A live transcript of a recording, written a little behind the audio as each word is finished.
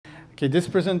Okay, this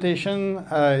presentation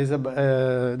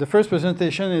the first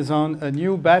presentation is on a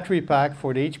new battery pack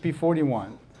for the HP-41. Wow.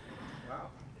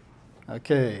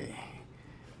 Okay,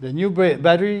 the new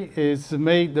battery is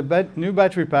made. The new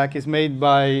battery pack is made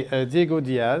by Diego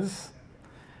Díaz,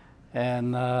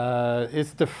 and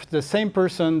it's the same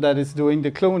person that is doing the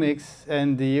Clonix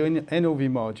and the NOV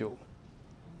module.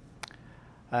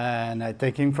 And I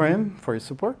thank him for his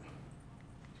support.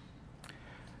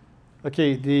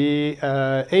 Okay, the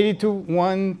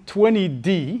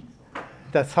 82120D,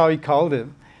 that's how he called it.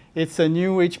 It's a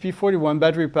new HP-41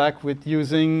 battery pack with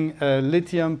using a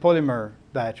lithium polymer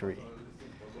battery.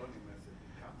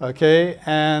 Okay,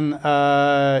 and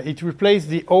it replaced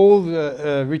the old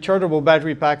rechargeable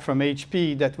battery pack from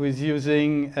HP that was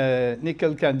using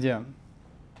nickel cadmium.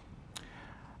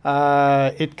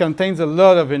 It contains a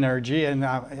lot of energy, and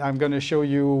I'm going to show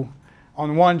you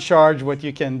on one charge what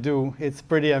you can do. It's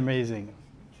pretty amazing.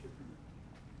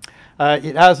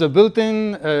 It has a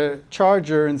built-in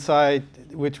charger inside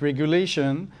with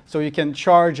regulation, so you can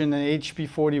charge in an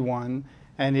HP-41,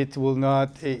 and it will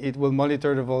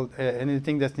monitor the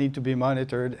anything that needs to be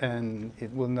monitored, and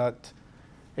it will not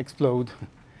explode.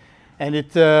 And you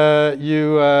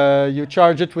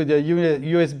charge it with a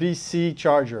USB-C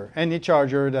charger, any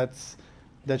charger that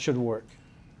should work,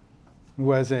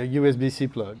 who has a USB-C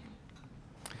plug.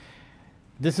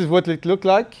 This is what it looked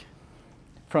like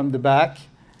from the back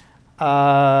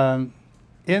in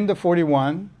the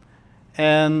 41,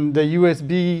 and the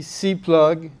USB-C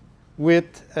plug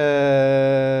with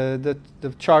the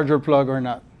charger plug or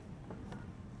not.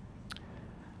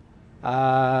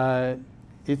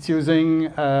 It's using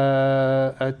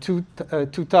a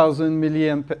 2000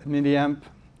 milliamp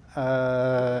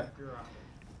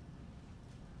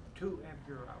 2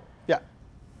 ampere hour. Yeah,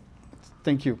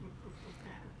 thank you.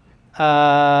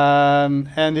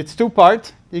 And it's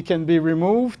two-part. It can be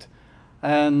removed,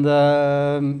 and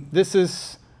this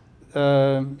is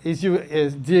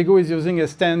Diego is using a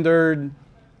standard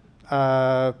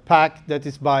pack that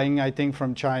is buying, I think,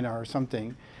 from China or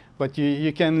something. But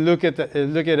you can look it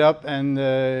up, and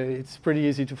it's pretty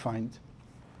easy to find.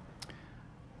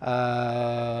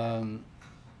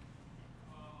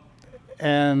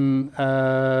 And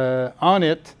on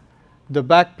it, the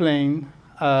back plane,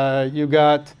 you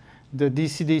got the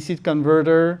DC-DC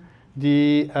converter,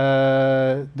 the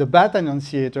bat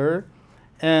annunciator,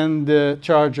 and the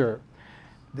charger.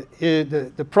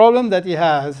 The problem that he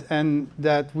has, and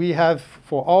that we have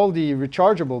for all the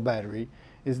rechargeable battery,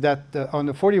 is that on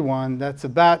the 41, that's a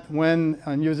bat when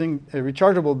using a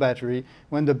rechargeable battery,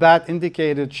 when the bat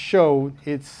indicated show,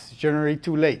 it's generally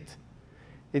too late.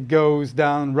 It goes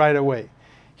down right away.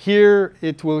 Here,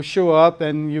 it will show up,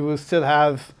 and you will still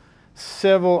have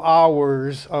several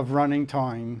hours of running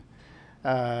time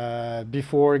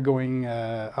before going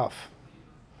off.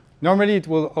 Normally, it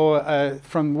will,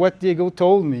 from what Diego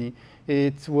told me,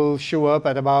 it will show up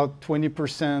at about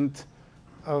 20%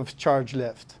 of charge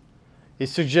left. It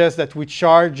suggests that we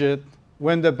charge it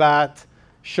when the bat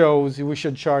shows. We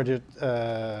should charge it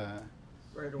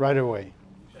right away.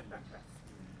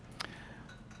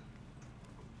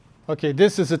 Okay,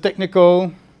 this is a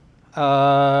technical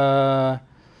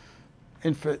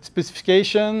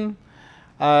specification.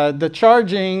 The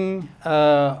charging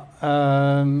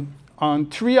on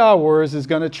 3 hours is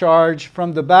going to charge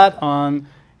from the bat on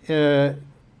 80.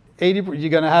 You're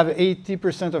going to have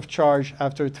 80% of charge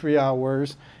after 3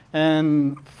 hours,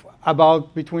 and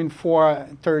about between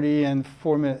 4:30 and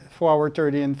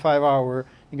 4:30 and 5 hours,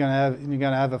 you're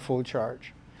gonna have a full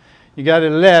charge. You got a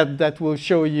LED that will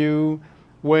show you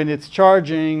when it's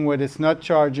charging, when it's not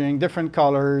charging, different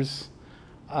colors.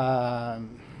 That's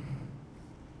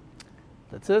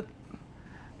it.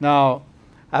 Now,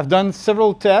 I've done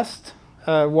several tests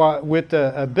with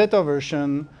a beta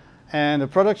version and a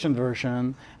production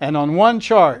version, and on one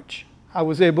charge, I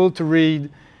was able to read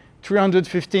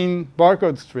 315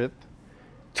 barcode strip,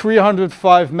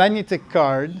 305 magnetic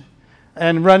card,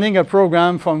 and running a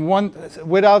program from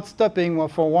without stopping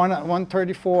for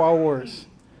 134 hours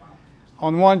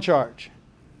on one charge.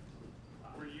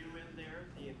 Were you in there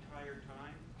the entire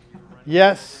time?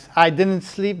 Yes, I didn't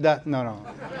sleep that. No.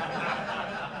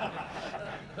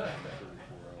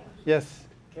 Yes.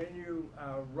 Can you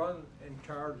run and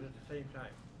charge at the same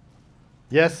time?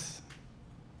 Yes.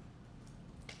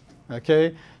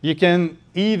 Okay. You can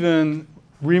even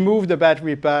remove the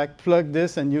battery pack, plug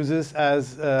this, and use this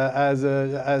as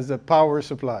a power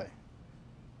supply.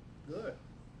 Good.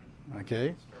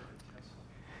 Okay.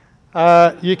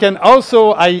 You can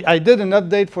also, I did an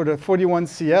update for the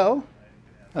 41CL,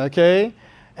 okay,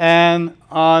 and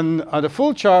on the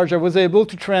full charge, I was able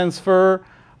to transfer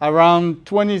around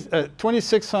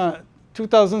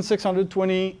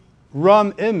 2620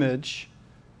 ROM image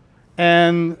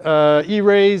and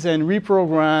erase and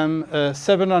reprogram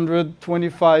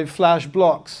 725 flash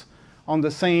blocks on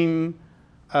the same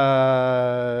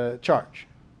charge.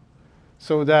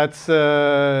 So that's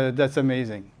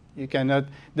amazing. You cannot.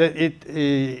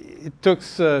 It took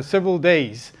several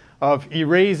days of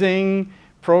erasing,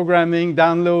 programming,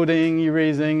 downloading,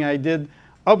 erasing. I did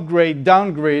upgrade,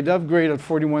 downgrade, upgrade at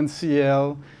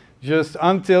 41CL, just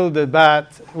until the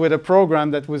bat with a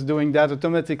program that was doing that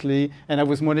automatically, and I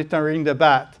was monitoring the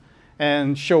bat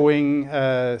and showing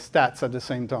stats at the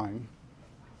same time.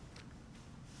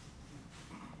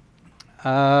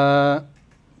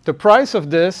 The price of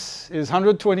this is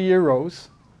 120 euros,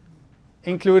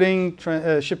 including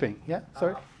shipping. Yeah,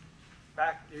 sorry?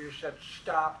 Back, you said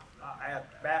stop at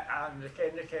on the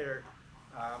indicator.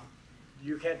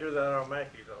 You can't do that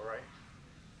automatically though, right?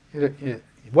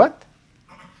 What?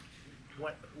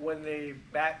 When the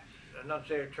bat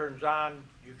annunciator turns on,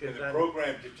 you can Can the then...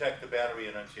 program detect the battery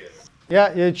annunciator?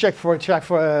 Yeah, you check for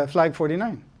flag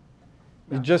 49.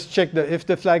 You just check if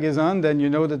the flag is on, then you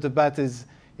know that the bat is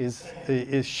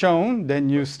shown. Then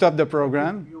you stop the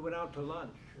program. You went out to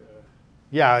lunch.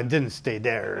 Yeah, I didn't stay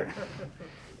there.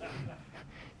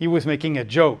 He was making a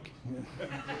joke.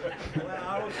 Well,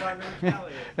 I was trying to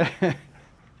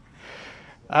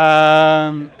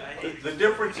retaliate. The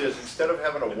difference is, instead of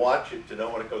having to watch it to know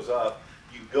when it goes off,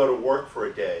 you go to work for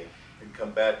a day and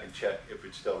come back and check if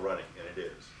it's still running, and it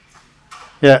is.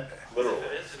 Yeah. Literally.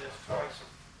 It is twice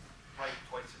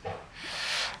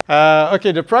a day.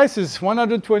 Okay, the price is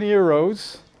 120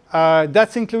 euros.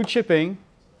 That includes shipping.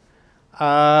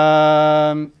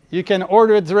 You can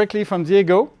order it directly from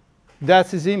Diego.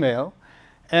 That's his email.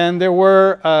 And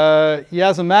he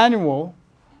has a manual.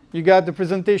 You got the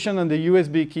presentation on the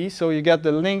USB key, so you got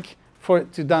the link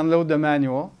to download the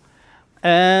manual.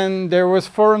 And there was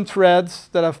forum threads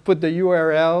that I've put the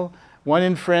URL, one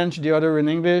in French, the other in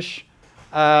English,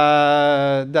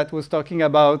 that was talking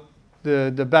about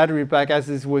the battery pack as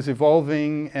it was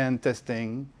evolving and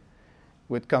testing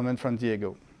with comment from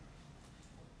Diego.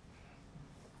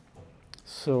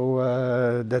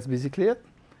 So that's basically it.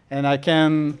 And I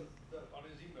can... On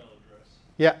his email address.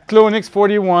 Yeah,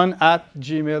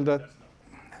 clonix41@gmail.com.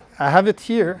 I have it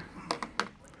here.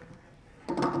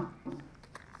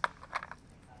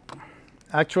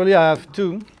 Actually, I have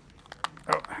two.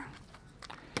 Oh.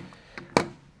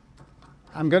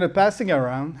 I'm going to pass it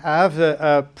around. I have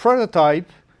a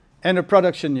prototype and a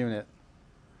production unit.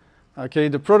 Okay,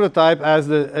 the prototype has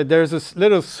there's a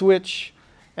little switch,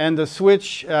 and the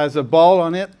switch has a ball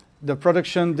on it. The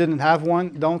production don't have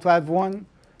one,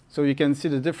 so you can see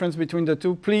the difference between the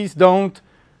two. Please don't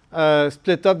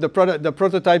split up the product. The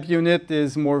prototype unit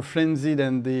is more flimsy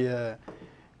than the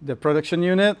production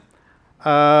unit.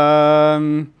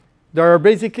 They are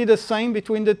basically the same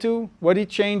between the two. What it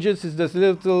changes is this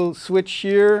little switch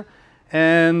here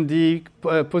and the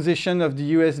position of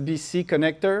the USB-C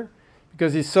connector,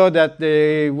 because he saw that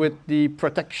with the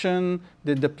protection,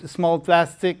 the small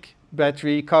plastic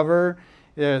battery cover,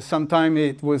 sometimes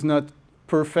it was not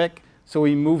perfect, so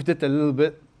he moved it a little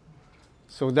bit.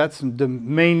 So that's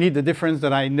mainly the difference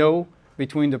that I know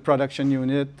between the production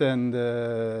unit and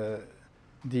the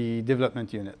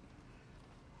development unit.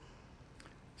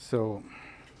 So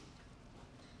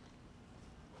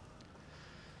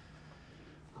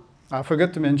I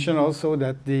forgot to mention also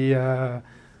that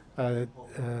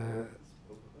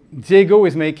Diego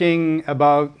is making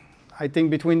about, I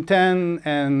think, between 10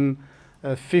 and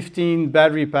 15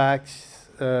 battery packs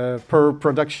per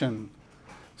production.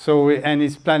 So, and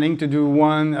he's planning to do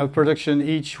one production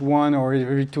each one or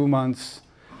every 2 months.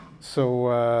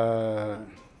 So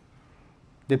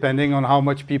depending on how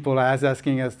much people are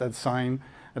asking us at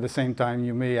the same time,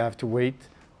 you may have to wait.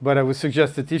 But I would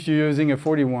suggest that if you're using a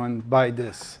 41, buy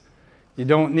this. You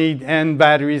don't need N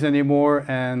batteries anymore,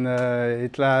 and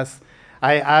it lasts.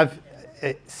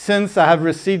 Since I have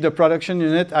received the production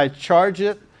unit, I charged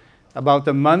it about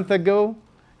a month ago,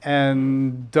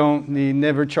 and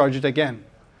never charge it again.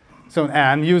 So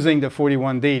I'm using the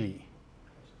 41 daily.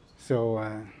 So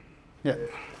yeah.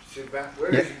 Sylvain,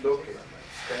 where is it located?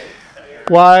 Spain?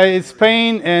 Why,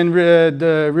 Spain and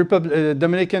the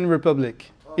Dominican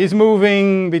Republic. He's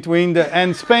moving between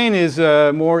and Spain is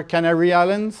more Canary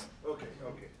Islands. Okay.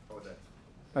 Oh, that.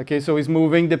 Okay, so he's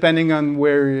moving depending on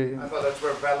where. I thought that's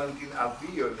where Valentin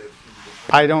Alvillo lives.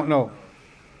 I don't know.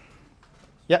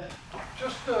 Yeah.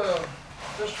 Just for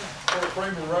a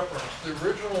frame of reference, the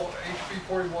original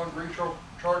HP-41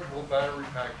 Rechargeable Battery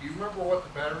Pack, do you remember what the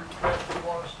battery capacity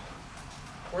was?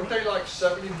 Weren't they like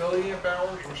 70 milliamp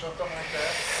hours or something like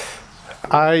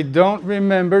that? I don't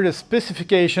remember the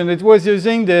specification. It was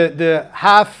using the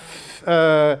half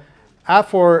or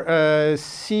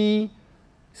C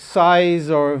size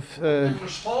of. It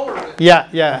was smaller than. Yeah,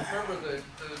 yeah. I remember the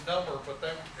number, but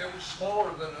then it was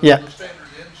smaller than Yeah. the standard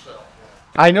N cell.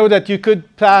 I know that you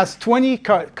could pass 20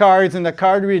 cards in the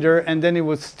card reader and then it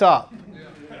would stop.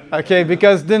 Okay,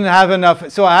 because didn't have enough.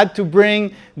 So I had to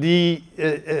bring the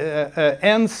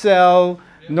N cell,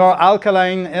 nor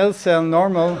alkaline L cell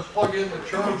normal. Just plug in the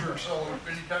charger, so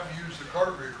anytime you use the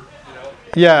card reader, you know,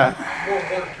 Yeah. more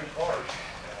than 2 cards.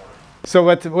 So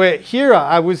wait, here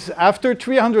I was after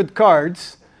 300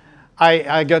 cards.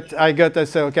 I got I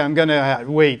said, okay, I'm gonna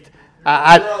wait. Wear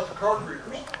out the card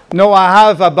readers. No, I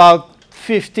have about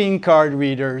 15 card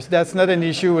readers. That's not an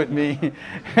issue with me.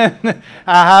 I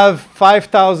have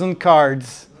 5,000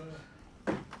 cards.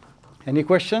 Any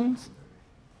questions?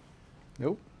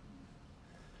 Nope.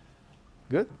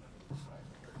 Good.